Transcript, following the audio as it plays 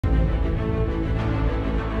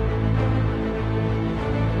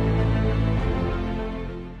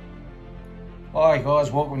Hi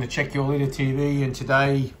guys, welcome to Check Your Leader TV, and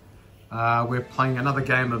today we're playing another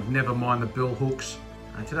game of Never Mind the Billhooks.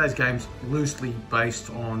 Today's game's loosely based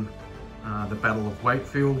on the Battle of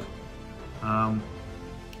Wakefield.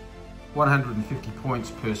 150 points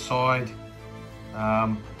per side.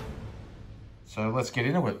 So let's get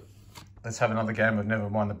into it. Let's have another game of Never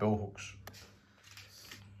Mind the Billhooks.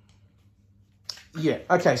 Yeah,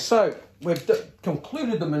 okay, so we've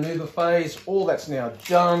concluded the maneuver phase. All that's now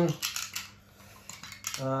done.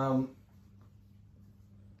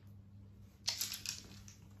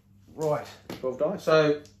 Right, 12 dice.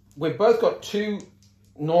 So we've both got two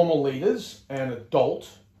normal leaders and a dolt.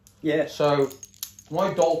 Yeah. So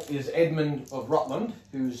my dolt is Edmund of Rutland,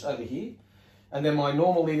 who's over here. And then my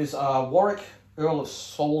normal leaders are Warwick, Earl of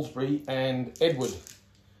Salisbury, and Edward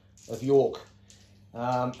of York.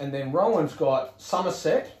 And then Rowan's got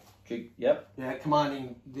Somerset. Yep. Yeah,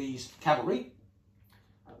 commanding these cavalry.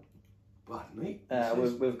 Pardon me.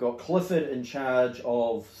 We've got Clifford in charge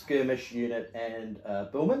of skirmish unit and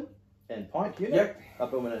Billman and pike unit.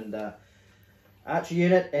 Yep. Billman and archer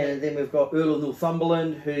unit, and then we've got Earl of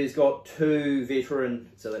Northumberland, who's got two veteran.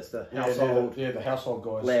 So that's the household. Yeah, the household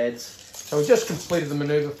guys. Lads. So we've just completed the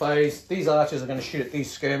manoeuvre phase. These archers are going to shoot at these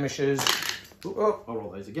skirmishers. I'll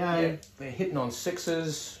roll those again. Yeah, they're hitting on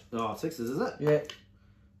sixes. Oh, sixes, is it? Yeah.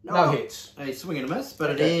 No hits. A swing and a miss,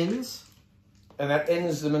 but it ends. And that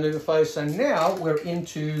ends the manoeuvre phase. So now we're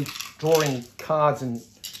into drawing cards and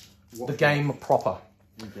the game proper.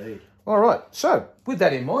 Indeed. All right. So with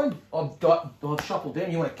that in mind, I've shuffled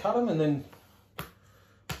down. You want to cut them, and then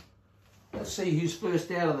let's see who's first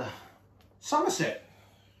out of the Somerset.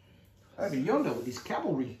 Over yonder with his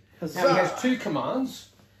cavalry. Now he has two commands,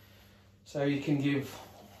 so you can give.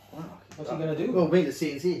 What's he going to do? Well, being the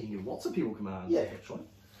CNC, you can give lots of people commands. Yeah, actually.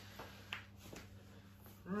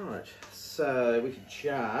 Right, so we can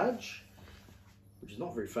charge, which is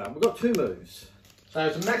not very far. We've got two moves. So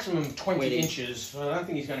it's a maximum 20 inches. I don't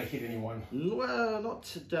think he's going to hit anyone. Well, not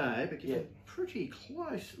today, but get pretty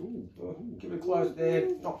close. Ooh. Give it close there.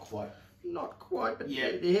 Not quite. Not quite, but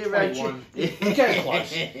yeah, 21. He'd go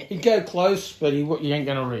close. He'd go close, but he ain't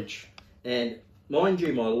going to reach. And mind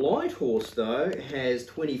you, my light horse though has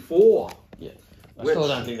 24. Yeah, I still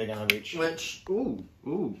don't think they're going to reach. Which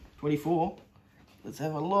 24. Let's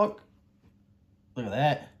have a look. Look at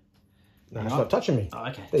that. No, it's not touching me. Oh,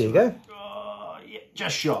 okay. There you go. Oh, yeah,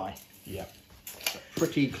 just shy. Yeah.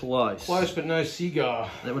 Pretty close. Close, but no cigar.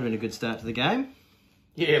 That would have been a good start to the game.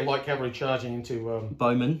 Yeah, light cavalry charging into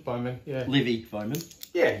Bowman. Yeah. Levy Bowman.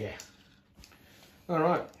 Yeah, yeah. All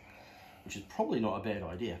right. Which is probably not a bad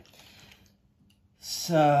idea.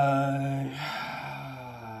 So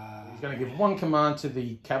he's going to give one command to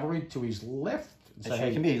the cavalry to his left. So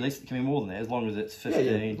it can be at least, it can be more than that, as long as it's 15.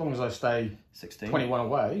 Yeah, as long as I stay 16. 21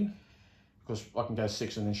 away, because I can go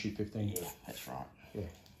 6 and then shoot 15. Yeah, that's right. Yeah.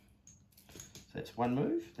 So that's one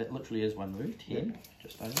move. That literally is one move. 10,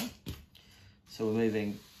 just over. So we're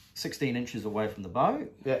moving 16 inches away from the bow.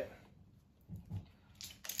 Yeah.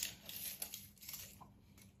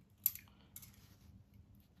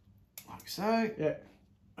 Like so. Yeah.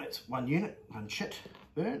 That's one unit, one shit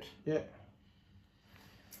burnt. Yeah.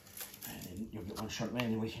 And then you'll get one shot at me,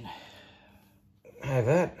 and we can have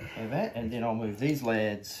that. And then I'll move these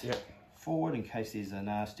lads yep. forward in case there's a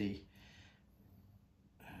nasty.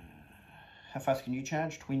 How fast can you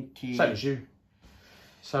charge? 20. Same as you.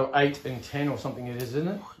 So 8 and 10 or something it is, isn't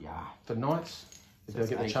it? Yeah. For knights. If they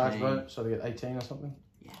get the charge vote, so they get 18 or something.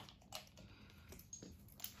 Yeah.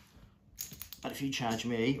 But if you charge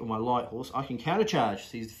me or my light horse, I can counter charge.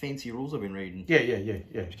 These fancy rules I've been reading. Yeah.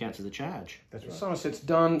 Which counts as a charge. That's right. Somerset's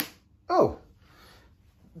done. Oh,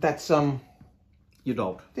 that's your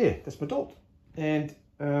dolt. Yeah, that's my dolt. And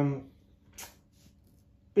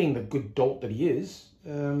being the good dolt that he is,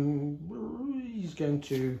 he's going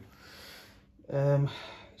to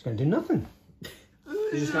do nothing.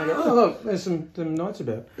 He's just going to go. Oh look, there's some knights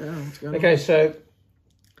about. Okay, so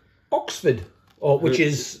Oxford, which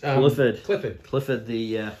is Clifford. Clifford,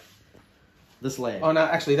 the this lad. Oh no,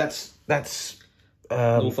 actually that's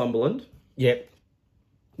Northumberland. Yep.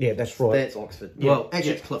 Yeah, that's right. That's Oxford. Yeah. Well,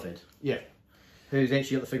 actually, it's Clifford. Yeah. Who's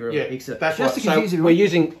actually got the figure of exit. That's just right. So we're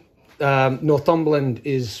using Northumberland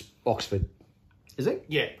is Oxford. Is it?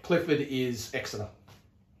 Yeah. Clifford is Exeter.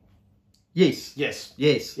 Yes. Yes.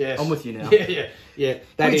 Yes. Yes. I'm with you now. Yeah.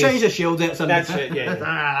 Can we change the shields out something? That's it,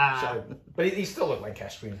 yeah. So, but he's still at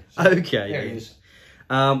Lancastrian. So okay. There he is.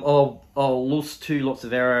 I'll lose 2 lots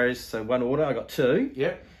of arrows, so one order. I got 2.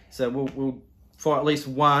 Yep. So we'll fire at least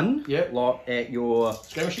one lot at your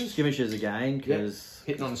skirmishers again, because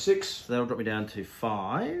hitting on 6. So that'll drop me down to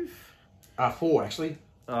 5. 4 actually.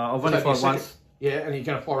 I've only fired once. Yeah, and you're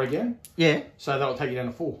going to fire again? Yeah. So that'll take you down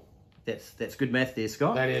to 4. That's good math there,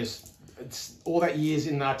 Scott. That is. It's all that years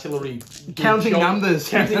in artillery. Counting numbers.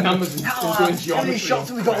 Counting numbers and doing geometry. How many shots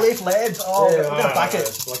have we got left, lads? Oh, we're going to bucket.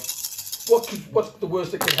 What's the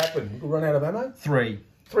worst that could happen? We'll run out of ammo? 3.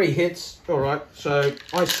 3 hits. All right. So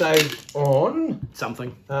I saved on...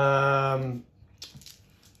 Something. 5s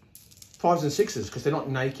and 6s because they're not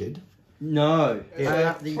naked. No.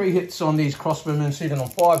 Yeah, 3 hits on these crossbowmen, even on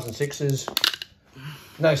 5s and 6s.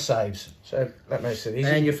 No saves. So that makes it easy.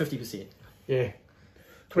 And you're 50%. Yeah.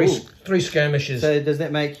 3 skirmishes. So does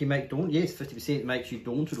that make you daunted? Yes, 50% makes you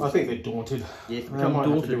daunted. I think they're daunted. Yeah, I might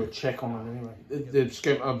have to do a check on them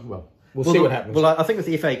anyway. We'll see what happens. Well, I think with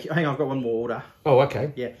the FAQ... Hang on, I've got one more order. Oh,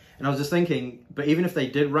 okay. Yeah, and I was just thinking, but even if they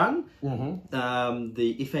did run,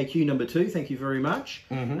 the FAQ number 2, thank you very much,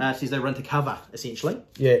 says they run to cover, essentially.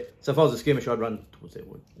 Yeah. So if I was a skirmish, I'd run towards that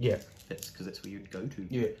wood. Yeah. Because that's where you'd go to.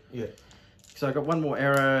 Yeah, yeah. So I've got one more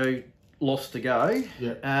arrow lost to go.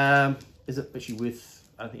 Yeah. Is it actually with...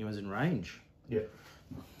 I don't think it was in range. Yeah.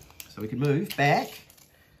 So we could move back.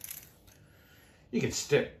 You could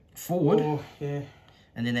step forward. Oh, yeah.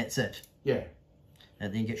 And then that's it. Yeah.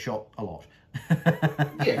 And then get shot a lot.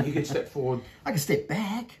 Yeah, you could step forward. I can step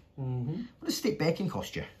back. What does step back in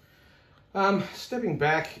cost you? Stepping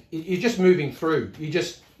back, you're just moving through.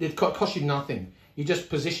 It costs you nothing. You just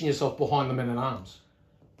position yourself behind the men-at-arms.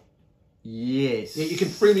 Yes. Yeah, you can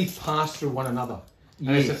freely pass through one another.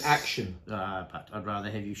 And it's an action. But I'd rather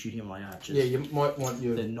have you shooting my archers. Yeah, you might want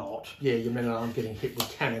your... They're not. Yeah, your men-at-arms getting hit with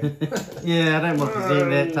cannon. Yeah, I don't want to present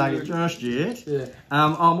that target just yet. Yeah.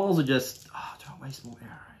 I'm also just... Oh, do I waste more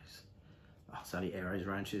arrows? Oh, sorry, arrows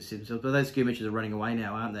range to themselves. But those skirmishes are running away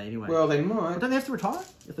now, aren't they, anyway? Well, they might. Don't they have to retire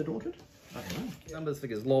if they're daunted? I don't know. Numbers,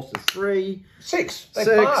 figures lost is 3. 6. They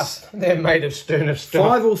passed. They're made of stone of stone.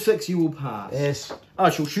 5 or 6 you will pass. Yes. I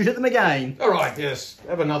shall shoot at them again. All right, yes.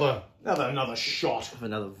 Have another shot. Have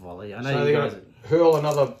another volley. I know So you you're guys... going to hurl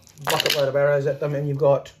another bucket load of arrows at them and you've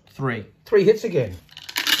got... 3. 3 hits again.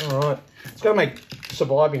 All right. It's going to make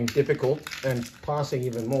surviving difficult and passing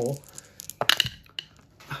even more.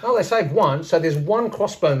 Oh, they saved 1. So there's 1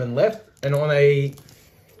 crossbowman left. And on a...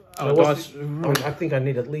 I think I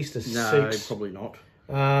need at least a 6. No, probably not.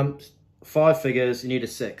 5 figures, you need a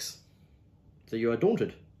 6. So you are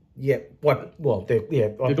daunted. Yeah. Well, you're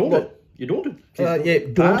daunted. You're daunted. Yeah,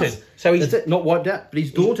 daunted. So he's not wiped out, but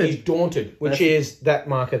he's daunted. He's daunted, which is that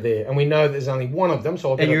marker there. And we know there's only 1 of them,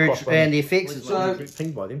 so I'll get a crossbow. And the effects so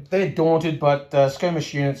pinged by them. They're daunted, but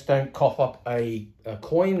skirmish units don't cough up a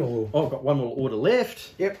coin or... Oh, I've got 1 more order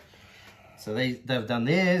left. Yep. So they've done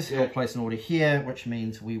theirs. I'll place an order here, which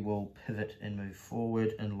means we will pivot and move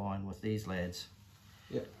forward in line with these lads.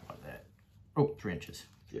 Yep. Like that. Oh, 3 inches.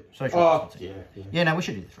 Yep. Social yeah. Yeah, no, we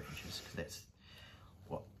should do the 3 inches, because that's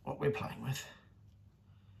what we're playing with.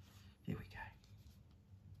 Here we go.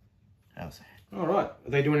 How's that? All right. Are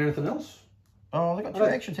they doing anything else? Oh, they got 2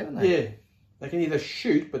 actions, haven't they? Yeah. They can either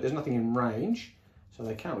shoot, but there's nothing in range, so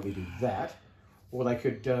they can't really do that, or they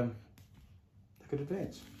could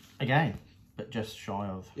advance. Again, but just shy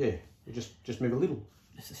of. Yeah. You just move a little.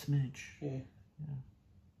 Just a smidge. Yeah.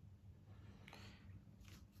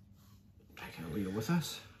 Taking a wheel with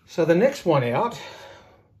us. So the next one out.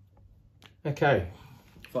 Okay.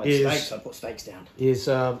 Stakes. I put stakes down. Is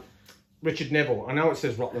Richard Neville. I know it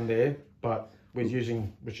says Rutland there, but we're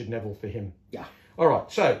using Richard Neville for him. Yeah. All right.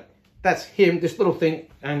 So that's him. This little thing,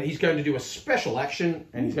 and he's going to do a special action,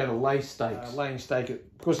 and he's going to lay stakes. Laying stake,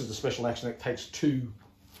 because it's a special action, it takes two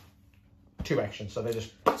actions. So they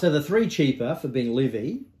just. So the 3 cheaper for being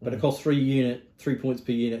levy, but it costs 3 points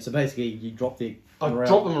per unit. So basically, you drop the. I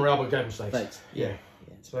drop them around with game stakes. Stakes. Yeah.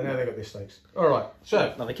 So now they've got their stakes. All right.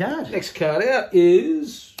 So another card. Next card out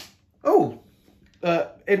is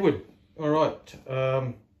Edward. All right.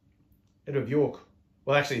 Edward of York.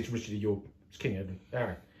 Well, actually, it's Richard of York. It's King Edward. All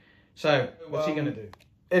right. So what's he going to do?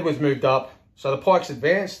 Edward's moved up. So the Pikes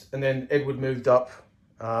advanced, and then Edward moved up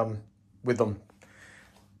with them.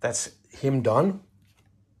 That's him done.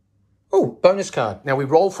 Oh, bonus card. Now we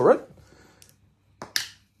roll for it.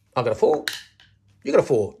 I've got a 4. You got a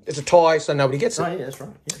 4. It's a tie, so nobody gets it. Oh, yeah, that's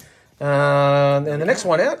right. Yeah. And the next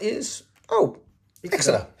one out is,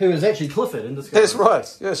 Exeter. Who is actually Clifford in disguise. That's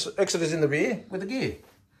right. Yes, Exeter's in the rear with the gear.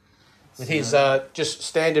 With his just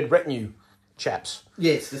standard retinue chaps.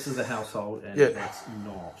 Yes, this is a household, and that's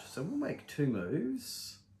not. So we'll make 2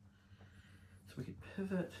 moves. So we could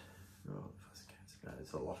pivot. Oh,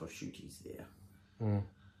 there's a lot of shooties there.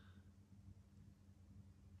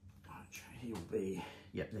 He'll be...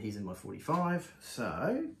 Yep, he's in my 45,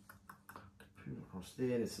 so put him across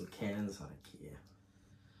there. There's some cannons, I don't care.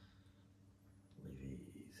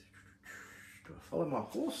 Levies. Do I follow my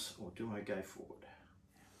horse or do I go forward?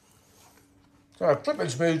 So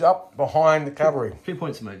Clifford's moved up behind the cavalry. 2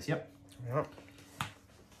 points of moves, yep. Yep.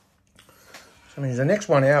 So means the next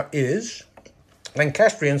one out is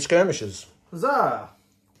Lancastrian skirmishers. Huzzah!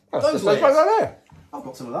 Those ones there. I've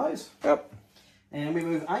got some of those. Yep. And we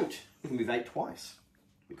move 8. We can move 8 twice.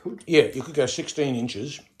 We could. Yeah, you could go 16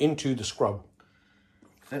 inches into the scrub.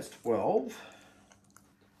 That's 12.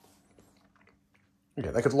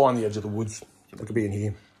 Yeah, they could line the edge of the woods. They could be in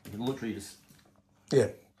here. You can literally just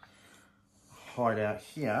hide out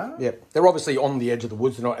here. Yeah, they're obviously on the edge of the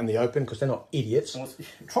woods. They're not in the open because they're not idiots.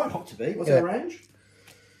 Try not to be. What's their range?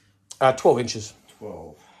 12 inches.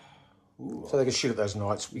 12. Ooh. So they can shoot at those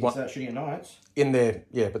knights. We can start shooting at knights? In there,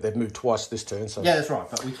 yeah, but they've moved twice this turn. So yeah, that's right.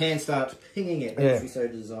 But we can start pinging it if we so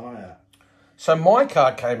desire. So my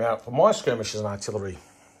card came out for my skirmishers and artillery.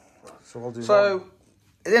 So I'll do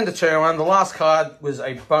at the end of turn 1, the last card was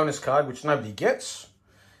a bonus card, which nobody gets.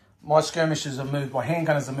 My skirmishers are moved, my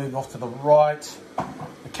handgunners are moved off to the right.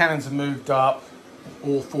 The cannons are moved up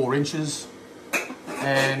all 4 inches.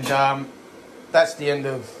 And that's the end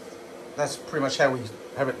of, that's pretty much how we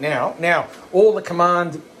have it now. Now, all the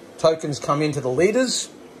command tokens come into the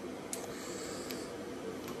leaders.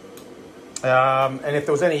 And if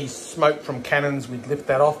there was any smoke from cannons, we'd lift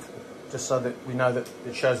that off, just so that we know that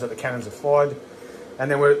it shows that the cannons are fired. And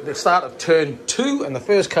then we're at the start of turn 2, and the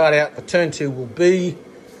first card out for turn 2 will be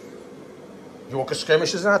Yorkist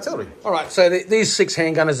skirmishers and artillery. All right, so these 6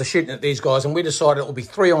 handgunners are shooting at these guys, and we decided it will be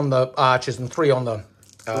 3 on the archers and 3 on the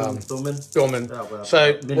billmen. Oh, well,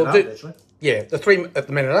 so we'll do, actually. Yeah, the 3 at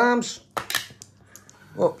the men-at-arms.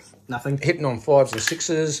 Well, nothing. Hitting on 5s and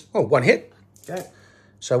 6s. Oh, 1 hit. Okay.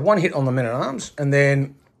 So 1 hit on the men-at-arms, and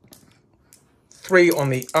then 3 on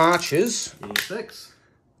the archers. 6.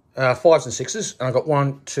 5s and 6s, and I got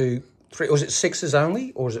 1, 2, 3. Was it 6s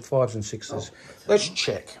only, or is it 5s and 6s? Oh, let's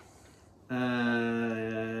check.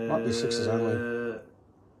 Might be 6s only.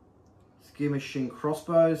 Skirmishing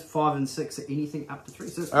crossbows, 5 and 6 are anything up to 3.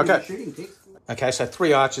 So it's pretty shooting text. Okay, so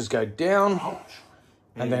 3 archers go down. Ouch.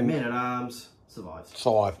 And then men at arms survives.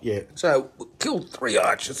 5, yeah. So we killed 3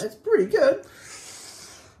 archers. That's pretty good.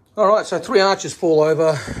 All right, so 3 archers fall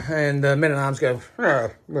over, and men at arms go,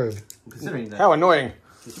 move. Considering that. How annoying.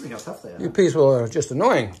 Considering how tough they are. You people are just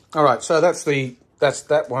annoying. All right, so that's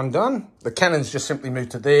that one done. The cannons just simply move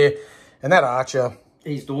to there, and that archer.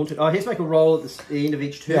 He's daunted. Oh, he's make a roll at the end of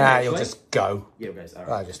each turn. Nah, he'll just go. Yeah, he goes. All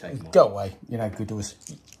right, just go away. You're no good to us.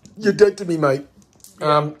 You're dead to me, mate.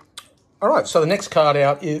 Yeah. All right, so the next card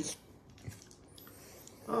out is.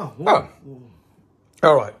 Oh.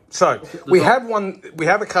 All right, so we have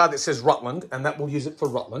a card that says Rutland, and that we'll use it for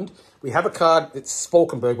Rutland. We have a card that's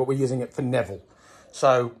Falkenberg, but we're using it for Neville.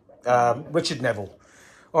 So, Richard Neville.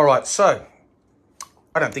 All right, so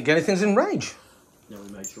I don't think anything's in range. No, we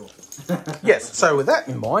made sure. Yes, so with that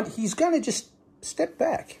in mind, he's going to just step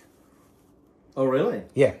back. Oh, really?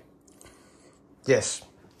 Yeah. Yes.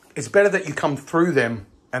 It's better that you come through them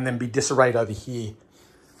and then be disarrayed over here.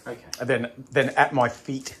 Okay. And then at my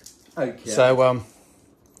feet. Okay.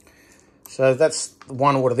 So that's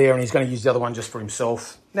one order there, and he's going to use the other one just for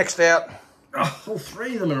himself. Next out. Oh, all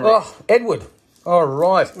 3 of them in a row. Oh, Edward. All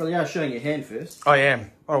right. Well, you are showing your hand first. I am.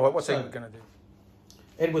 All right, what's Edward going to do?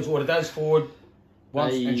 Edward's order goes forward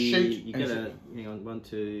once and shoot. You get a, hang on, 1,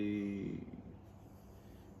 2,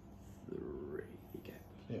 3.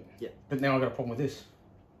 Okay. Yeah. But now I've got a problem with this.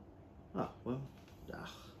 Oh, well.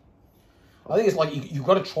 I think it's like you've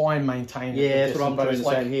got to try and maintain it. Yeah, that's what I'm doing the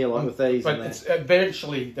same here, like with these. But it's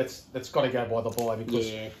eventually, that's got to go by the by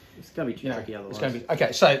because... Yeah, it's going to be too tricky otherwise. It's going to be...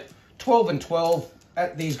 Okay, so 12 and 12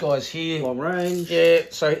 at these guys here. Long range. Yeah,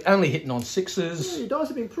 so only hitting on 6s. Yeah, your dice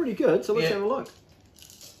have been pretty good, so let's have a look.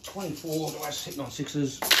 24 guys hitting on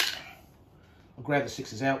 6s. I'll grab the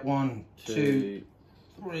 6s out. 1, 2,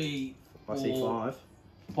 3, 4... I see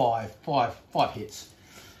 5. 5 hits.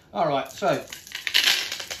 All right, so...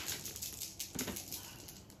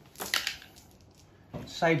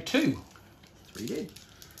 Save 2. 3 dead.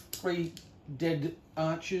 3 dead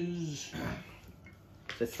archers.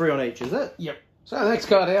 So 3 on each, is it? Yep. So the next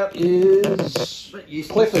card out is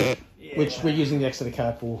Clifford, which we're using the extra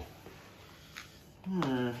card for.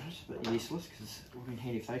 It's a bit useless because it would have been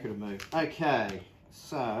handy if they could have moved. Okay,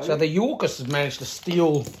 so the Yorkists have managed to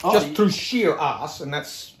steal just through sheer arse, and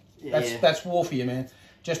that's war for you, man.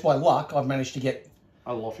 Just by luck, I've managed to get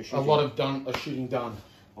a lot of shooting done.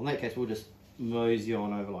 In that case, we'll just mosey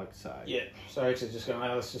on over like so. Yeah. So X is just going,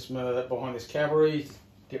 let's just murder that behind this cavalry.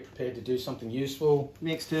 Get prepared to do something useful.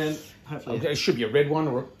 Next turn, hopefully. It should be a red one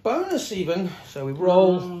or a bonus even. So we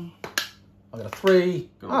roll. I got a 3.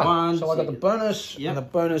 Got a 1. So I got the bonus. Yep. And the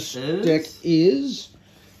bonus deck is...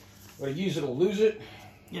 I'm going to use it or lose it.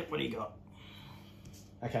 Yep, what do you got?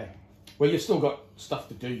 Okay. Well, you've still got stuff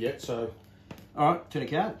to do yet, so... Alright, turn a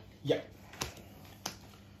card. Yep.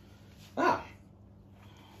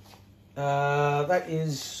 That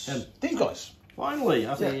is these guys. Finally,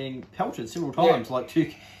 after getting pelted several times, like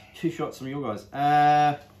two shots from your guys.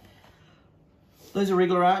 Those are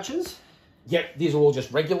regular archers? Yep, these are all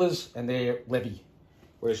just regulars, and they're levy.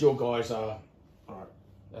 Whereas your guys are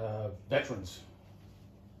veterans.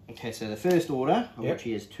 Okay, so the first order, of which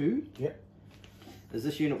he has 2, is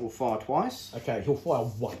this unit will fire twice. Okay, he'll fire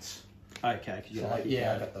once. Okay, because you're lucky.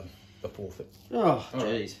 I got the forfeit. Oh,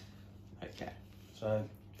 jeez. Okay. So,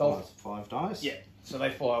 5 dice. Yeah, so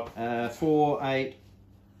they fire. 4, 8,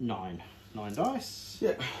 9. 9 dice.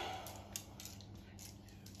 Yeah.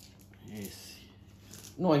 Yes.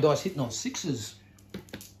 9 dice hitting on 6s.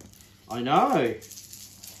 I know.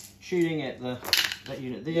 Shooting at that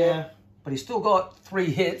unit there. Yeah. But he's still got 3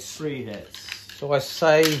 hits. 3 hits. So I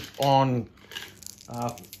save on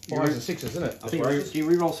 5s and 6s, isn't it? I think do you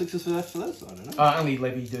reroll 6s for this? I don't know. Only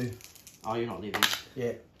levy do. Oh, you're not levy.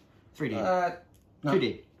 Yeah. 3 dead. No. 2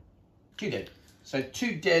 dead. 2 dead. So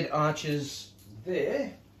 2 dead archers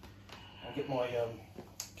there. I'll get my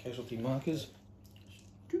casualty markers.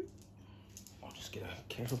 I'll just get a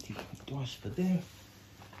casualty dice for them.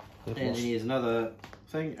 And then here's another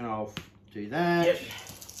thing, and I'll do that. Yep.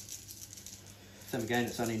 Same again,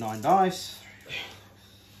 it's only 9 dice.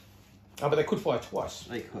 Oh, but they could fire twice.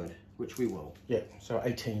 They could, which we will. Yeah, so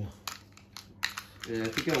 18.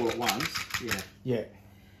 If we go all at once, Yeah.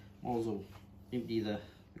 Might as well empty the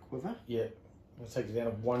quiver. Yeah. I'll take it down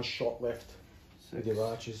to 1 shot left with your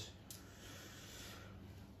archers.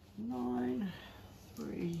 9,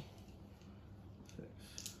 3,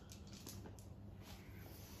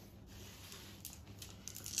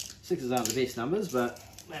 6. 6s aren't the best numbers, but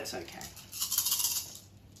that's okay.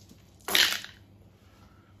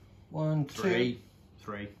 1, 2,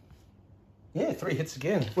 3. Yeah, 3 hits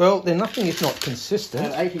again. Well, they're nothing if not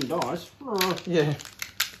consistent. At 18 dice. Yeah.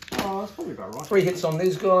 Oh, that's probably about right. 3 hits on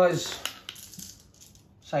these guys.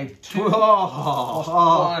 Save 2.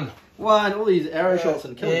 Oh, 1. All these arrow shots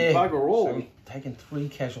and killing bugger all. So we've taken 3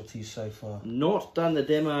 casualties so far. Not done the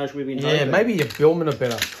damage we've been hoping. Yeah, maybe your billmen are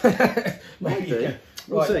better. Maybe.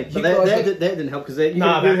 We'll see. But that didn't help because you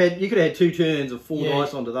could have had 2 turns of 4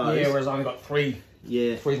 dice onto those. Yeah, whereas I only got 3.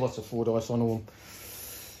 Yeah. 3 lots of 4 dice onto them.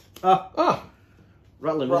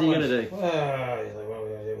 Rutland, what's he going to do?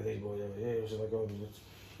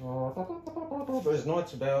 There's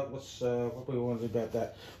nights about what we want to do about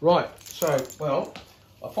that. Right, so, well,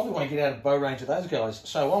 I probably want to get out of bow range of those guys.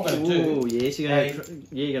 So what I'm going to do... Oh, yes, you're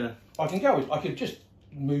going to... I could just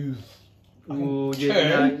move... Ooh,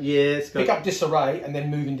 turn, pick up disarray, and then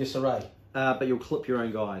move in disarray. But you'll clip your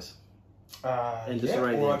own guys. And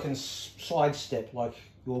disarray or I can sidestep like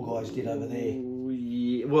your guys did over there.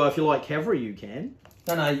 Yeah. Well, if you like cavalry, you can.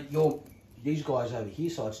 No, these guys over here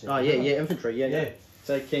sidestep. Oh, yeah, infantry, yeah.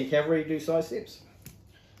 So can cavalry do sidesteps?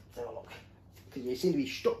 Let's have a look. Because you seem to be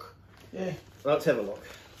stuck. Yeah. Well, let's have a look.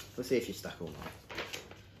 Let's see if you're stuck or not.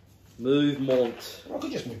 Movement. I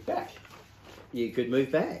could just move back. You could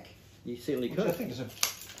move back. You certainly could. I think is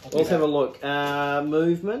let's have a look.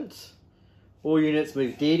 Movement. All units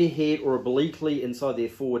move dead ahead or obliquely inside their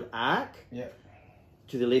forward arc. Yeah.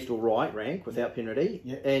 To the left or right rank without penalty.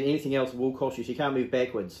 Yeah. And anything else will cost you. So you can't move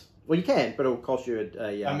backwards. Well, you can, but it'll cost you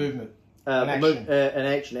a movement. An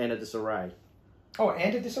action and a disarray. Oh,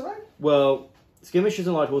 and a disarray? Well, skirmishers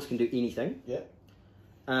and light horse can do anything. Yeah.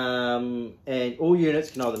 And all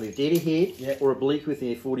units can either move dead ahead or oblique within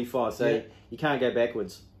their 45. So you can't go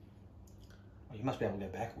backwards. Oh, you must be able to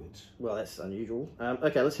go backwards. Well, that's unusual.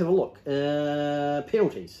 Okay, let's have a look.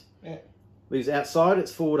 Penalties. Yeah. Moves outside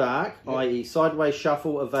its forward arc, i.e. sideways,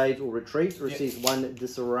 shuffle, evades or retreats, receives 1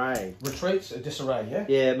 disarray. Retreats, a disarray, yeah?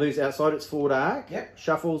 Yeah, moves outside its forward arc, Yep.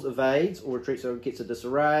 Shuffles, evades or retreats or gets a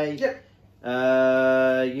disarray. Yep.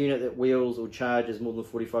 Unit that wheels or charges more than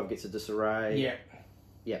 45 gets a disarray. Yeah.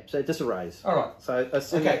 Yeah, so disarrays. All right. So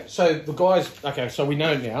okay, so the guys, so we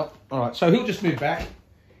know now. All right, so he'll just move back.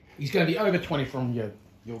 He's going to be over 20 from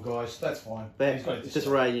your guys. That's fine. But he's got a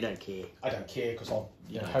disarray, you don't care. I don't care because I'll,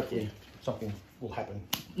 hopefully something will happen.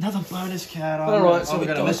 Another bonus card. All right, so we're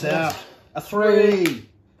going to miss out. A 3.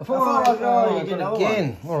 A 5. Oh, you get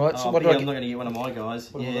again. All right. So what do I get? I'm not going to get one of my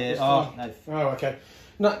guys. Yeah. Oh, no. Oh, okay.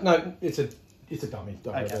 No, it's a dummy.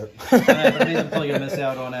 Don't worry about it. But it means I'm probably going to miss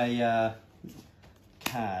out on a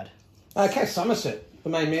card. Cass Somerset, the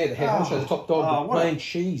main mare, the head honcho, the top dog, the main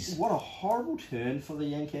cheese. What a horrible turn for the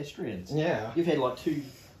Lancastrians. Yeah. You've had like two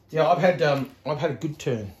Yeah, I've had a good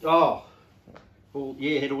turn. Oh. Well,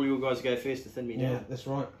 yeah, had all you guys go first to thin me down. Yeah, that's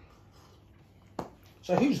right.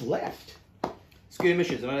 So who's left?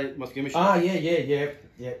 Skirmishers, I know my skirmishers. Ah, yeah.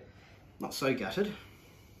 Not so gutted.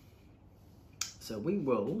 So we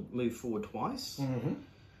will move forward twice. Mm-hmm.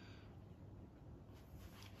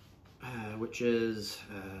 Which is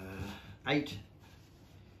 8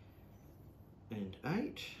 and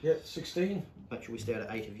 8. Yeah, 16. Make sure we stay at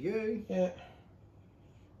 8 of you. Yeah.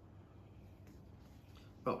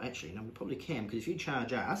 Well, actually, no, we probably can, because if you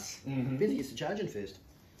charge us, Vinny gets to charge in first.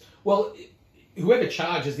 Well, whoever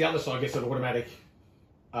charges, the other side gets an automatic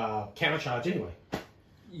counter charge anyway.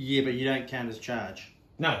 Yeah, but you don't count as charge.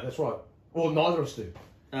 No, that's right. Well, neither of us do.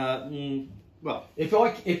 Well,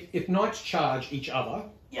 if knights charge each other,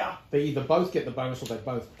 yeah, they either both get the bonus or they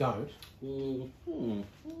both don't.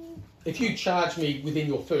 If you charge me within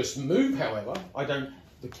your first move, however, I don't.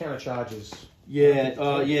 The counter charge is.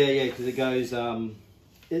 Yeah, yeah, because it goes.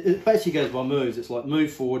 It basically goes by moves. It's like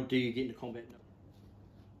move forward. Do you get into combat? No.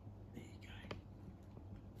 There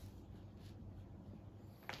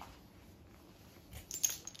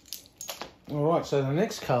you go. All right. So the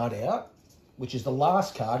next card out, which is the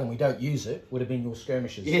last card, and we don't use it, would have been your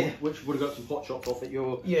skirmishers. Yeah, which would have got some pot shots off at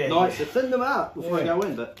your knights to thin them up before I go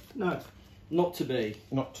in, but no, not to be.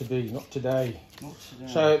 Not to be. Not today. Not today.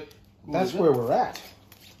 So that's where we're at.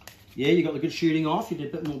 Yeah, you got the good shooting off. You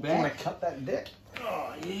did a bit more back. I'm going to cut that deck.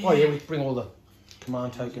 Oh yeah. Oh yeah, we bring all the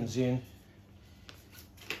command tokens in.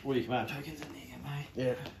 All your command tokens in there, mate.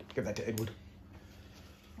 Yeah, give that to Edward.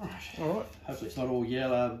 Right. All right. Hopefully it's not all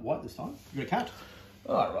yellow white this time. You're gonna cut.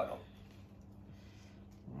 All right, right on. All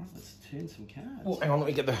right, let's turn some cards. Oh, hang on, let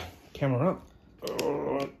me get the camera up. Turn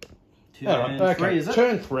all right, okay. 3, is it?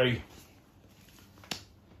 Turn 3.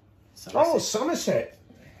 Somerset. Oh, Somerset.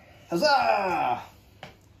 Huzzah!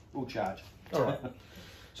 We'll charge. All right.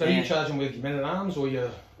 So are you charging with your men-at-arms or your...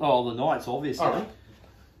 Oh, the knights, obviously. All right.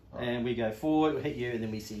 And we go forward, we hit you, and then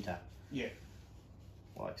we centre. Yeah.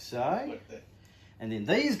 Like so. Like that. And then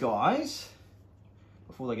these guys,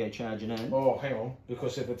 before they go charging in... Oh, hang on,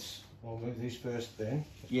 because if it's... I'll move these first then.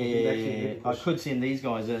 Yeah. I could send these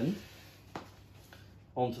guys in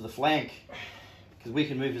onto the flank, because we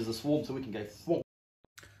can move as a swarm, so we can go forward.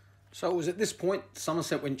 So it was at this point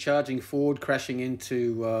Somerset went charging forward, crashing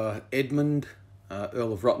into Edmund,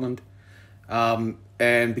 Earl of Rutland.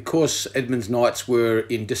 And because Edmund's knights were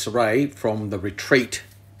in disarray from the retreat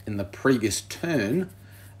in the previous turn,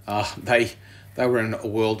 they were in a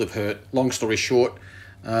world of hurt. Long story short,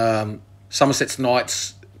 Somerset's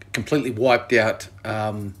knights completely wiped out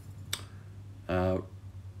the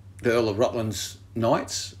Earl of Rutland's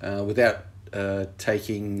knights without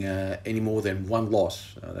taking any more than one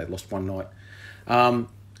loss. They lost one knight.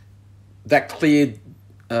 That cleared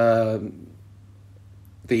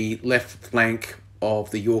the left flank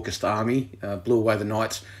of the Yorkist army, blew away the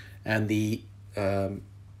knights, and the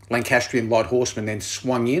Lancastrian light horsemen then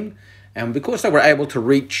swung in. And because they were able to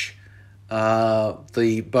reach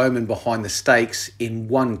the bowmen behind the stakes in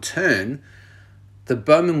one turn, the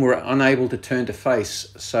bowmen were unable to turn to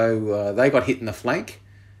face, so they got hit in the flank.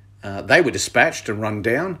 They were dispatched and run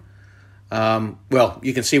down. Well,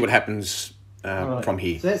 you can see what happens from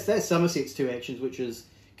here. So that's Somerset's 2 actions, which is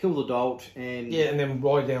kill the dolt and... Yeah, and then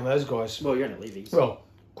ride down those guys. Well, you're going to leave these. Well,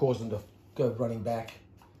 cause them to go running back.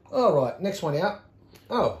 All right, next one out.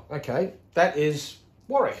 Oh, okay. That is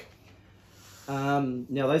Warwick. Now,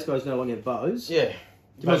 those guys no longer have bows. Yeah.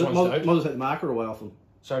 Might as well take the marker away off them.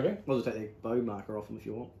 Sorry again? Might as well take the bow marker off them if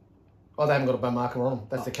you want. Oh, they haven't got a bow marker on them.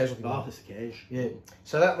 That's the casualty one. Oh, that's the cash. Yeah.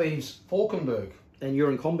 So that leaves Falkenberg. And you're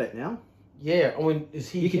in combat now. Yeah. I mean, is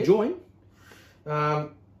he... You can join.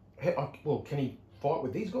 Well, can he fight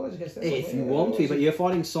with these guys against them? If you want to, but you're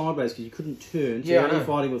fighting sideways because you couldn't turn. So Yeah, you're only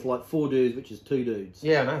fighting with like 4 dudes, which is 2 dudes.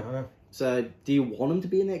 Yeah, I know. So do you want him to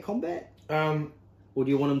be in that combat? Or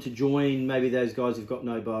do you want him to join maybe those guys who've got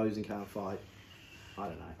no bows and can't fight? I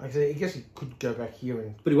don't know. I guess he could go back here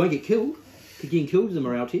and... But he won't get killed. Getting killed is a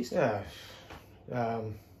morale test. Yeah.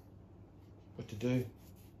 What to do?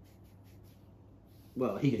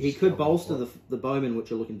 Well, he could bolster the bowmen,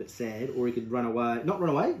 which are looking a bit sad, or he could run away. Not run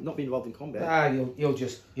away, not be involved in combat. He'll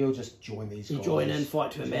just join these guys. He'll join in,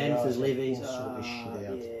 fight to a man with his levies. Sort this shit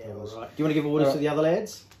out. Yeah, right. Do you want to give orders to the other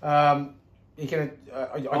lads? He can.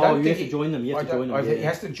 I you don't think have to join them. You have to join them. He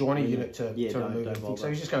has to join a unit to remove anything. So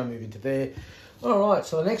he's just going to move into there. All right.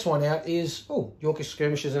 So the next one out is Yorkist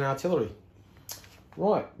skirmishers and artillery.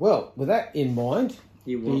 Right. Well, with that in mind,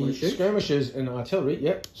 the skirmishers and artillery.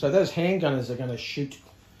 Yep. So those handgunners are going to shoot.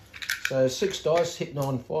 So 6 dice hitting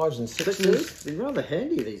on 5s and 6s. They're rather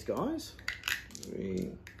handy, these guys. 3,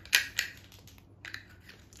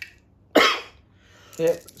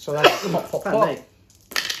 Yeah, so that's pop, pop, pop.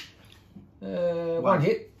 One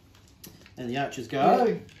hit. And the archers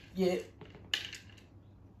go. Yeah.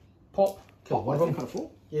 Pop. Kill one of them.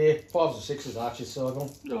 Yeah, 5s or 6s archers, so I've gone.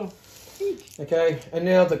 Oh. Okay, and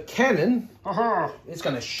now the cannon, it's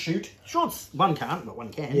going to shoot. Shots. One can't, but one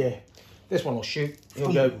can. Yeah, this one will shoot.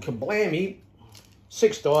 He'll go kablammy.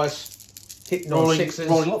 6 dice, hitting on 6s.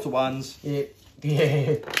 Rolling lots of 1s. Yeah,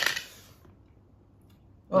 yeah.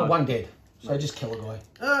 Oh, one dead. So just kill a guy.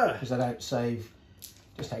 Because they don't save.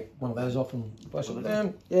 Just take one of those off and place it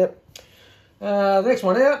down. Yep. The next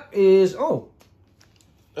one out is,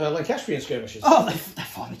 Lancastrian skirmishers. Oh, they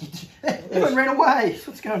finally everyone ran away.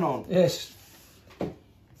 What's going on? Yes.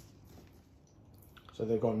 So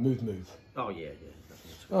they've gone move. Oh, yeah.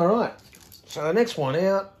 All right. So the next one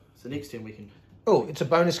out. So next turn we can... Oh, it's a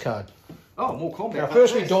bonus card. Oh, more combat. Now,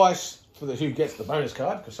 firstly, dice for who gets the bonus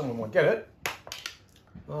card, because someone might get it.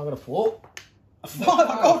 Oh, I've got a 4. A 5, I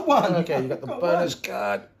got one. Okay, you got the bonus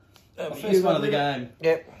card. The first one of the game.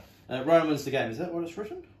 Yep. Romans the game. Is that what it's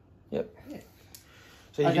written? Yep. Yeah.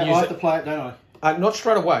 So you okay, can use I have to play it, don't I? Not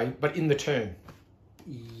straight away, but in the turn.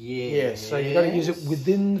 Yeah. So you've got to use it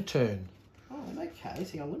within the turn. Oh, okay.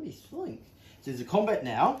 So let me think. So there's a combat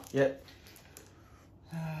now. Yep.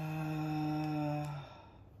 I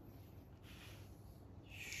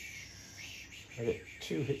get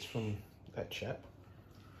 2 hits from that chap.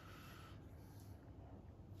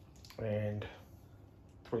 And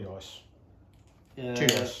 3 dice. 2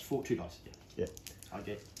 dice. 2 dice, yeah. I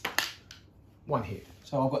get 1 hit.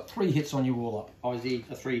 So I've got 3 hits on you all up. Oh, is he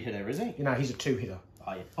a 3-hitter, is he? You know, he's a 2-hitter.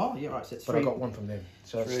 Oh, yeah, right. So it's 3. But I got 1 from them.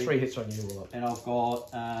 So it's 3 hits on you all up. And I've got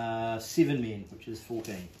 7 men, which is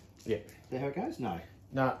 14. Yeah. Is that how it goes? No.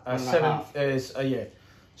 No, 7 is, yeah.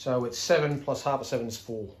 So it's 7 plus half of 7 is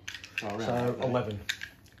 4. Oh, right. So 11.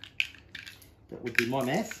 That would be my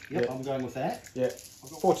math. Yep, I'm going with that. Yeah.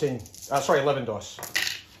 14. Sorry, 11 dice.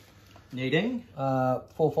 Needing? 4,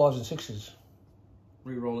 5s and 6s.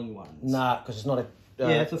 Re-rolling 1s. Nah, because it's not a...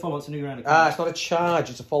 yeah, it's a follow-up. It's a new round of it's not a charge.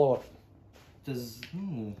 It's a follow-up. Does...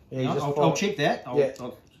 Yeah, no, I'll check that.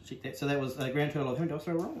 I'll check that. So that was a grand total of how many dice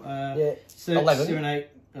did I roll? Yeah. 6, 11. 7, 8,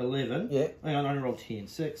 11. Yeah. Hang on, I only rolled 10.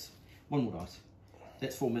 6. 1 more dice.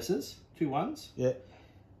 That's 4 misses. 2 1s. Yeah.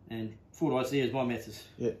 And 4 dice there is my math is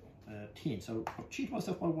 10. So I've cheated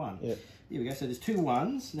myself by 1. Yeah. There we go. So there's 2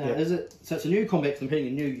 1s. Now is it? So it's a new combat competing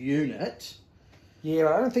a new unit. Yeah,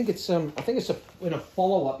 I don't think it's I think it's in a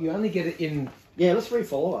follow-up. You only get it in. Yeah, let's read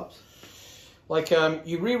follow-ups. Like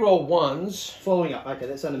you re-roll 1s. Following up. Okay,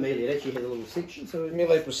 that's under melee. It actually has a little section. So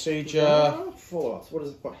melee procedure. Follow-ups.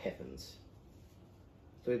 What happens?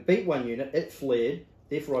 So we beat 1 unit. It fled.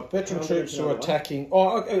 Therefore, I veteran troops who are attacking.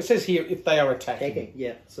 Oh, okay, it says here if they are attacking.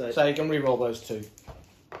 Yeah. So you can re-roll those 2.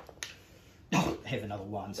 Have another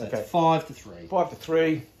 1. So it's 5 to 3. 5 to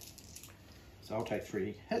 3. So I'll take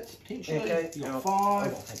 3 hits potentially. Okay. You got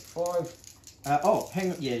 5. I'll take 5.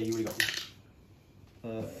 Hang on. Yeah, you already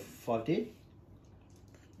got 5 dead.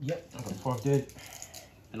 Yep, I've got 5 dead.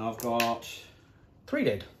 And I've got 3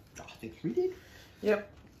 dead. I think 3 dead. Yep.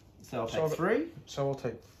 So I'll take 3. So I'll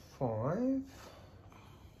take 5.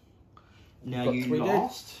 Now you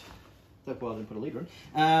lost. That's why I didn't put a leader in.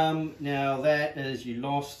 Now that is you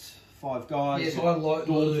lost 5 guys. Yes, I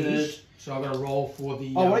lose. So I've got to roll for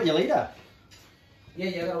the. Oh, what, your leader? Yeah,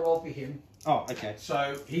 I've got to roll for him. Oh, okay.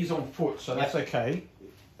 So he's on foot, so that's okay.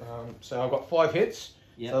 So I've got 5 hits.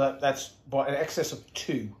 Yep. So that's by an excess of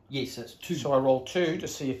 2. Yes, that's 2. So I roll 2 to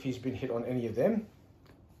see if he's been hit on any of them.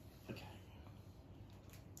 Okay.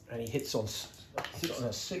 And he hits on a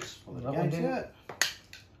 6.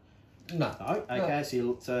 No. Okay,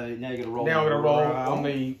 so now you've got to roll. Now I'm going to roll on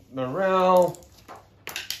the morale.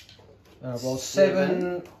 Roll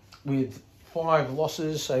 7 with 5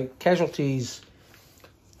 losses, so casualties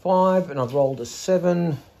 5, and I've rolled a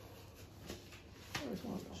 7.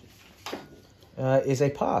 Is a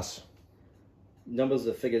pass. Numbers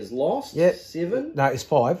of figures lost. Yep. 7. No, it's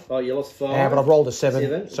 5. Oh, you lost 5. But I've rolled a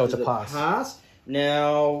 7, so it's a pass.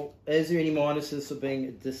 Now, is there any minuses for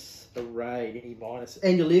being disarrayed? Any minuses?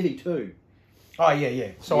 And your levy too. Oh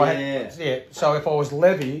yeah. So So if I was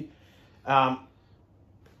levy,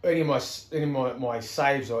 any of my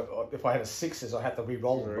saves, if I had a 6s, I had to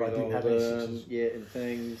re-roll them, but I didn't have any 6s. Yeah, and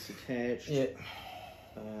things attached. Yeah.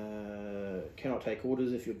 Cannot take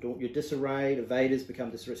orders if you're disarrayed. Evaders become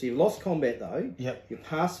disarrayed. So you've lost combat though. Yep. You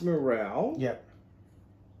pass morale. Yep.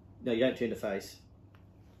 No, you don't turn to face.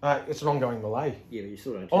 It's an ongoing melee. Yeah, but you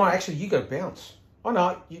still don't. Oh, actually, you got to bounce. Oh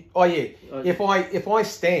no. If I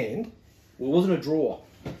stand. Well, it wasn't a draw.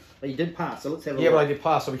 But you did pass, so let's have a look. Yeah, but I did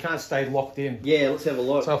pass, so we can't stay locked in. Yeah, let's have a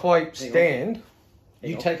look. So if I stand,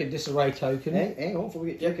 You take a disarray token. Hang on, before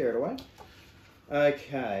we get too carried away.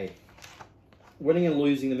 Okay. Winning and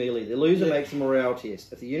losing the melee. The loser makes a morale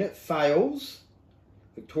test. If the unit fails,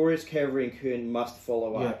 victorious cavalry and Kern must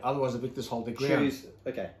follow up. Yeah, otherwise the victors hold their ground.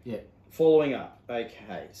 Okay. Yeah. Following up.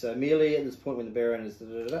 Okay. So melee at this point when the Baron is...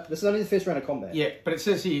 This is only the first round of combat. Yeah, but it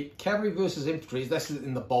says here, cavalry versus infantry, that's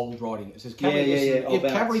in the bold writing. It says cavalry if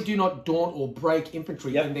cavalry do not daunt or break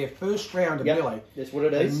infantry in their first round of melee, that's what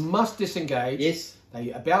it is. They must disengage. Yes.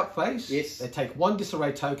 They about face. Yes. They take 1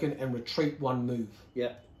 disarray token and retreat 1 move.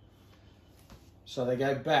 Yeah. So they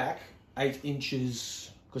go back 8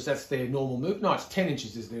 inches, because that's their normal move. No, it's 10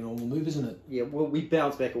 inches is their normal move, isn't it? Yeah, well, we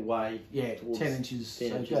bounce back away. Yeah, 10 inches.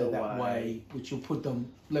 10 inches go that way, which will put them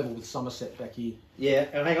level with Somerset back here. Yeah,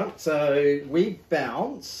 and hang on. So we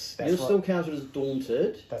bounce. You're still counted as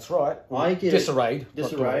daunted. That's right. I get disarrayed.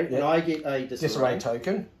 Disarrayed, and I get a disarray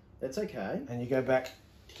token. That's okay. And you go back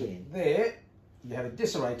 10. There. You have a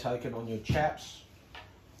disarray token on your chaps.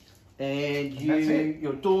 And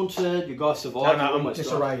you're daunted, you guys survive. No, I'm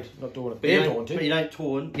disarrayed, not daunted. They're daunted. But you don't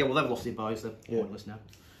taunt. Yeah, well, they've lost their bows, they're pointless now.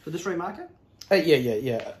 So disarray marker?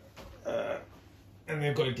 Yeah. And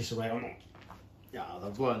they've got a disarray on them. Yeah,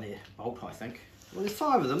 they've blown their bolt, I think. Well, there's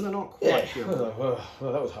 5 of them, they're not quite sure. Well,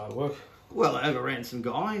 that was hard work. Well, they overran some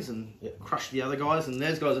guys and crushed the other guys, and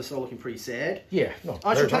those guys are still looking pretty sad. Yeah,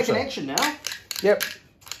 I shall take an action now. Yep.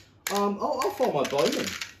 I'll fire my bowman.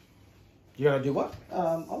 You're going to do what?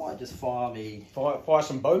 I might just fire me... Fire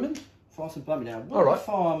some bowmen? Fire some bowmen now. All right.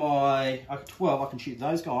 Fire my 12, I can shoot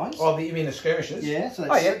those guys. Oh, you mean the skirmishers? Yeah, so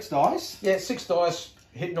that's 6 dice. Yeah, 6 dice,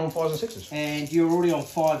 hitting on 5s and 6s. And you're already on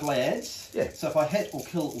 5 lads. Yeah. So if I hit or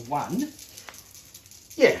kill 1...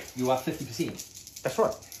 Yeah. You are 50%. That's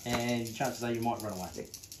right. And chances are you might run away.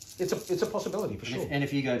 It's a possibility for sure. And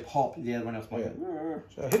if you go pop, the other one else might go...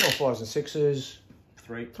 So hitting on 5s and 6s...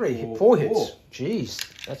 4 hits. 4.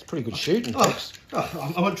 Jeez, that's pretty good shooting.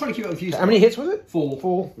 I'm trying to keep up with you. How many hits was it?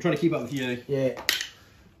 4. I'm trying to keep up with you. Yeah.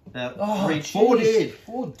 4 dead.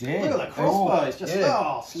 4 dead. Look at the crossbows. Just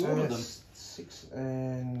slaughtered them. 6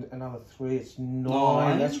 and another 3. It's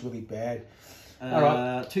 9. That's really bad. All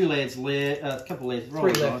right. 2 lads left. A couple lads.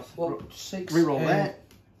 3 left. Well, 6. Reroll that.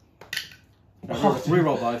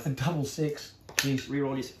 Reroll both. A double 6. Jeez.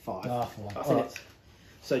 Reroll is 5. I think it's...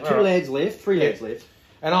 So 2 lads left. 3 lads left.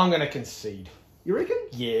 And I'm going to concede. You reckon?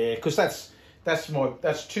 Yeah, because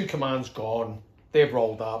that's 2 commands gone. They've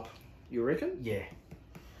rolled up. You reckon? Yeah.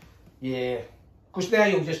 Yeah. Because now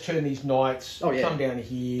you'll just turn these knights, come down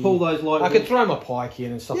here. Pull those light. I could throw my pike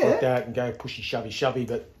in and stuff like that and go pushy, shovey,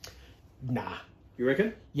 but nah. You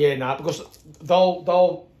reckon? Yeah, nah, because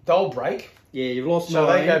they'll break. Yeah, you've lost. So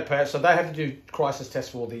they go past. So they have to do crisis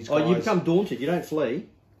tests for all these guys. Oh, you become daunted. You don't flee.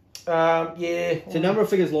 Yeah. So number of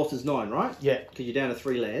figures lost is 9, right? Yeah. Because you're down to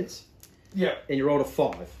 3 lads. Yeah. And you rolled a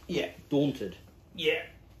 5. Yeah. Daunted. Yeah.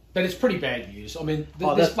 But it's pretty bad news. I mean,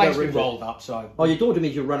 this place been rolled up, so... Oh, you're daunted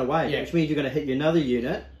means you'll run away, which means you're going to hit another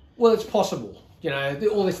unit. Well, it's possible. You know,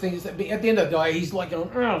 all these things... At the end of the day, he's like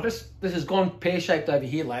going, oh, this has gone pear-shaped over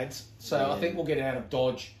here, lads. So I think we'll get out of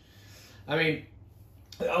dodge. I mean,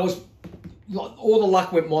 all the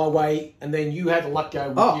luck went my way, and then you had the luck go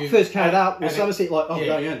with you. First card up, with Somerset like,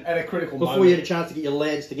 going in. At a critical moment. Before you had a chance to get your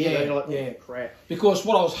lads together, you're like, crap. Because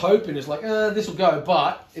what I was hoping is like, this will go,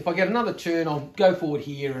 but if I get another turn, I'll go forward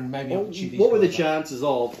here and maybe I'll shoot these. What were the chances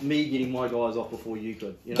of me getting my guys off before you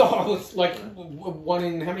could? You know? Oh, it's like 1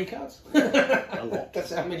 in how many cards? A lot.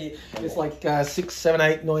 That's how many. It's like 6, 7,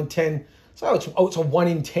 8, 9, 10. So it's a 1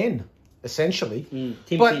 in 10. Essentially.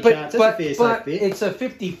 10% chance. That's a fair safe bet. It's a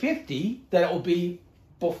 50-50 that it will be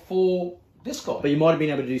before this guy. But you might have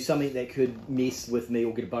been able to do something that could mess with me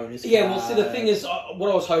or get a bonus card. Yeah, well, see, the thing is,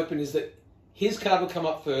 what I was hoping is that his card would come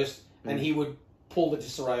up first and he would pull the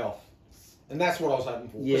disarray off. And that's what I was hoping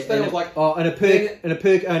for. Yeah, then it was like... and a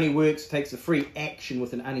perk only works, takes a free action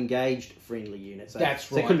with an unengaged friendly unit. So,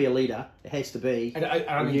 that's right. So it couldn't be a leader. It has to be an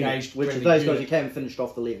unengaged unit, which is those guys who came and finished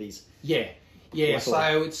off the levies. Yeah. Yeah,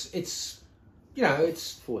 so it's you know,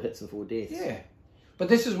 it's 4 hits and 4 deaths. Yeah, but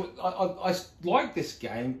this is what I like this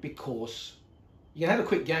game because you can have a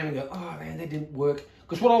quick game and go, oh man, that didn't work.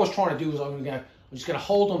 Because what I was trying to do was I'm just going to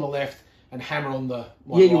hold on the left and hammer on the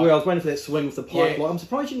right. You were. I was waiting for that swing with the pipe. Yeah. I'm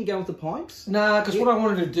surprised you didn't go with the pipes. Nah, because what I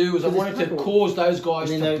wanted to do was I wanted to cause those guys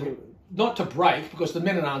not to break because the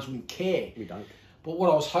men at arms wouldn't care. We don't. But what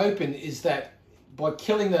I was hoping is that by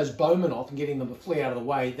killing those bowmen off and getting them to flee out of the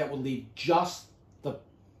way, that would leave just the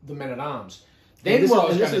men at arms. Then what I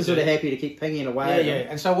was going to do, sort of happy to keep pinging away. Yeah.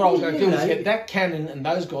 And so what I was going to do was get that cannon and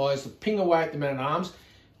those guys to ping away at the men at arms,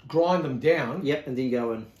 grind them down. Yep, and then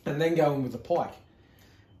go in. And then go in with the pike.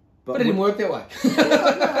 But it didn't work that way.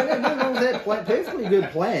 No wrong with that. perfectly good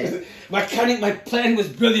plan. My plan was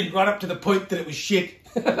brilliant right up to the point that it was shit.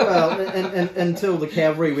 Well, and until the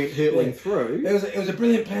cavalry went hurtling through. It was a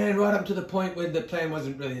brilliant plan right up to the point when the plan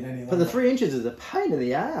wasn't brilliant anymore. But the 3 inches is a pain in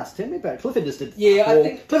the ass. Tell me about it. Clifford just did. Yeah, I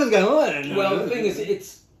think Clifford's going. Oh, I don't know. Well, the thing is,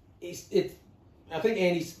 it's. I think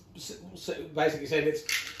Andy basically said it's.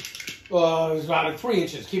 Well, it was about 3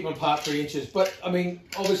 inches. Keep them apart 3 inches. But I mean,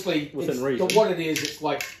 obviously, within reason. What it is, it's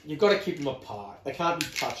like you've got to keep them apart. They can't be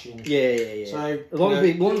touching. Yeah. So as long as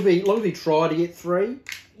we try to get 3.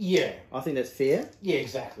 Yeah, I think that's fair. Yeah,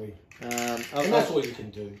 exactly. And that's all you can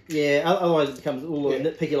do. Yeah, otherwise it becomes all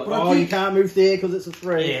nitpicky, like, you can't move there because it's a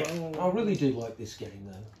 3. Yeah, I really do like this game,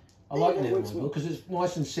 though. I like Nevermind because it's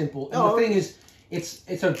nice and simple. And the thing is,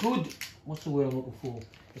 it's a good, what's the word I'm looking for?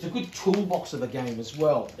 It's a good toolbox of a game as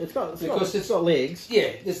well. It's got legs. Yeah,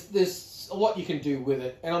 there's a lot you can do with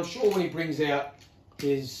it. And I'm sure when he brings out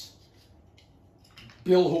his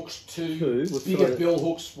BILLHOOKS 2, bigger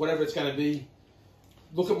BILLHOOKS, whatever it's going to be,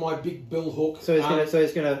 look at my big bill hook. So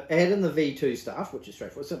it's going to add in the V2 stuff, which is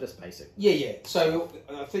straightforward. It's not just basic. Yeah. So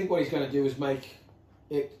I think what he's going to do is make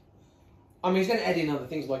it. I mean, he's going to add in other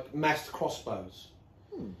things like massed crossbows,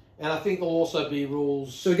 and I think there'll also be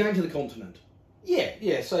rules. So we're going to the continent.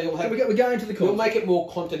 Yeah. So you'll have. So we're going to the continent. We'll make it more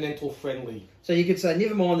continental friendly. So you could say,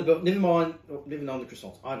 never mind the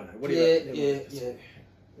croissants. I don't know. What do you?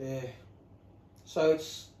 Yeah. So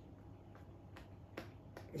it's.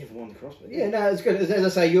 Never won the crossbow. Yeah, no, it's good. As I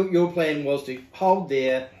say, your plan was to hold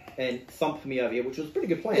there and thump me over here, which was a pretty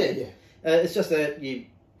good plan. Yeah. It's just that the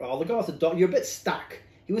guy with the dot, you're a bit stuck.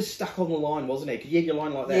 He was stuck on the line, wasn't he? Because you had your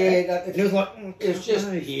line like that. Yeah, and it was like, it was just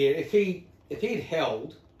here. If he'd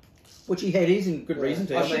held, which he had, he's in good reason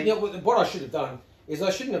to. What I should have done is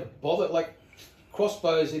I shouldn't have bothered. Like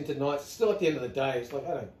crossbows into knights. Still, at the end of the day, it's like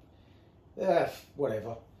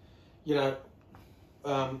whatever, you know.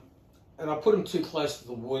 And I put them too close to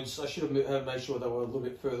the woods. I should have made sure they were a little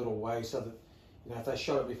bit further away so that, if they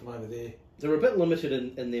shot at me from over there. They're a bit limited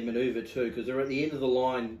in their manoeuvre too, because they're at the end of the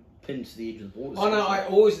line, pinned to the edge of the border. Oh no, I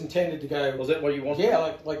always intended to go... Was that what you wanted?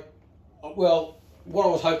 Yeah, well, what I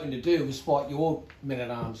was hoping to do was fight your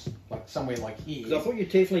men-at-arms, like somewhere like here. Because I thought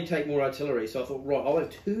you'd definitely take more artillery, so I thought, right, I'll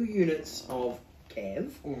have 2 units of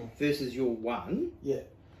cav versus your 1. Yeah.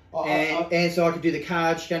 And so I could do the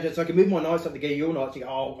cards, so I could move my knights up to get your knights and go,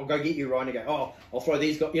 I'll go get you, Ryan, and go, I'll throw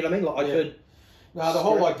these guys, you know what I mean? Like I could. No, the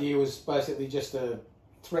whole idea was basically just to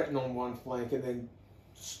threaten on one flank and then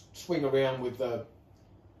swing around with the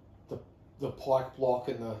pike block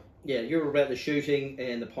and the... Yeah, you were about the shooting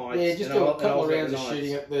and the pikes. Yeah, just do a couple of rounds of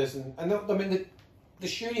shooting at this. And I mean, the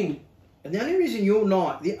shooting... And the only reason your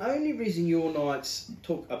knights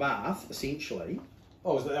took a bath, essentially...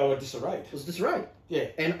 Oh, they were disarrayed. Was disarrayed. Yeah.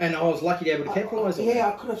 And I was lucky to be able to capitalise on that. Yeah,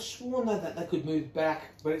 I could have sworn that they could move back,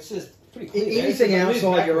 but it says pretty clear. Anything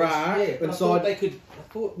outside your arc, I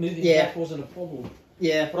thought moving back wasn't a problem.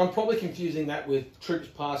 Yeah. But I'm probably confusing that with troops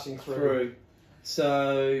passing through.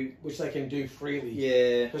 So... Which they can do freely.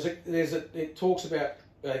 Yeah. Because it talks about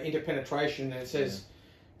interpenetration, and it says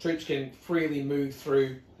troops can freely move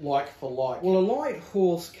through like for like. Well, a light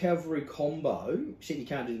horse cavalry combo, except you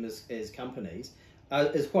can't do them as companies,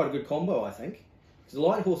 is quite a good combo, I think. Because the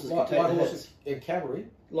light horses can take light horses and cavalry.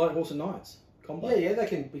 Light horse and knights combo. Yeah, they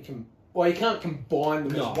can become... Well, you can't combine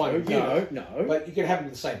them as one unit. No. But you can have them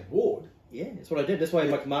in the same ward. Yeah, that's what I did. That's why I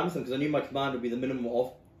had my command with them, because I knew my command would be the minimum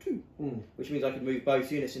of 2. Which means I could move both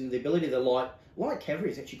units, and the ability of the light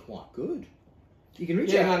cavalry is actually quite good. You can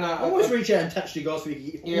reach out. Almost reach out and touch you guys.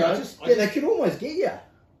 They can almost get you.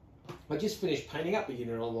 I just finished painting up a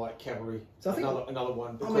unit on light cavalry. So I think another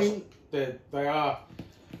one. Because they are.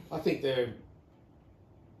 I think they're.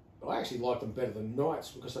 I actually like them better than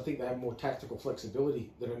knights because I think they have more tactical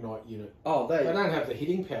flexibility than a knight unit. Oh, they don't have the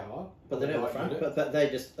hitting power, but they don't have the front. But they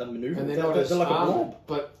just maneuver. And they're not as like a blob.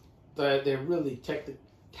 But they're really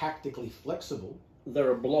tactically flexible.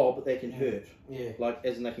 They're a blob, but they can hurt. Yeah. Like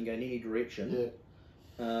as in they can go in any direction.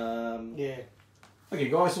 Yeah. Okay,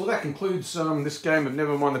 guys. Well, that concludes this game of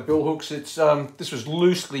Nevermind the BILLHOOKS. It's this was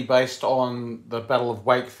loosely based on the Battle of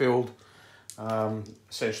Wakefield.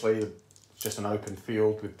 Essentially, just an open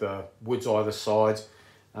field with the woods either side.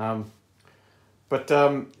 But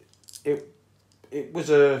it was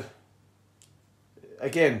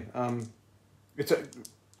it's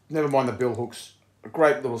never mind the BILLHOOKS, a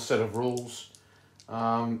great little set of rules.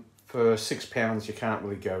 For £6 you can't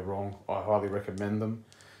really go wrong. I highly recommend them.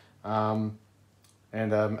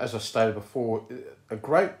 As I stated before, a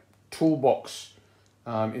great toolbox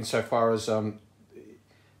insofar as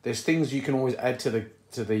there's things you can always add to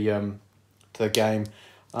the game.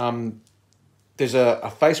 There's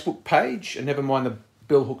a Facebook page, and never mind the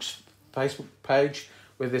BILLHOOKS Facebook page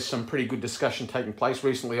where there's some pretty good discussion taking place.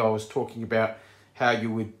 Recently I was talking about how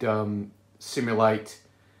you would simulate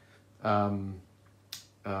Irish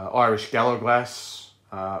Gallowglass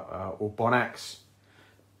or Bonax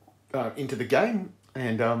into the game,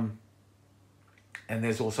 and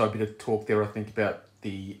there's also a bit of talk there, I think, about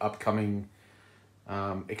the upcoming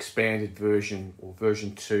expanded version, or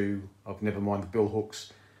version 2 of Nevermind the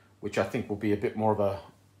Billhooks, which I think will be a bit more of a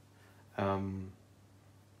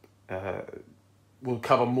will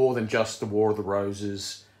cover more than just the War of the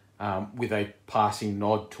Roses, with a passing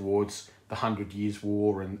nod towards the 100 Years'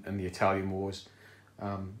 War and the Italian Wars.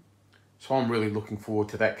 So I'm really looking forward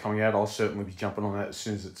to that coming out. I'll certainly be jumping on that as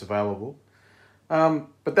soon as it's available.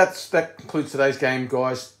 But that concludes today's game,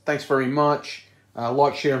 guys. Thanks very much.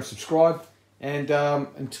 Like, share and subscribe. And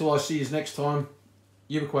until I see you next time,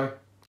 Yibakway.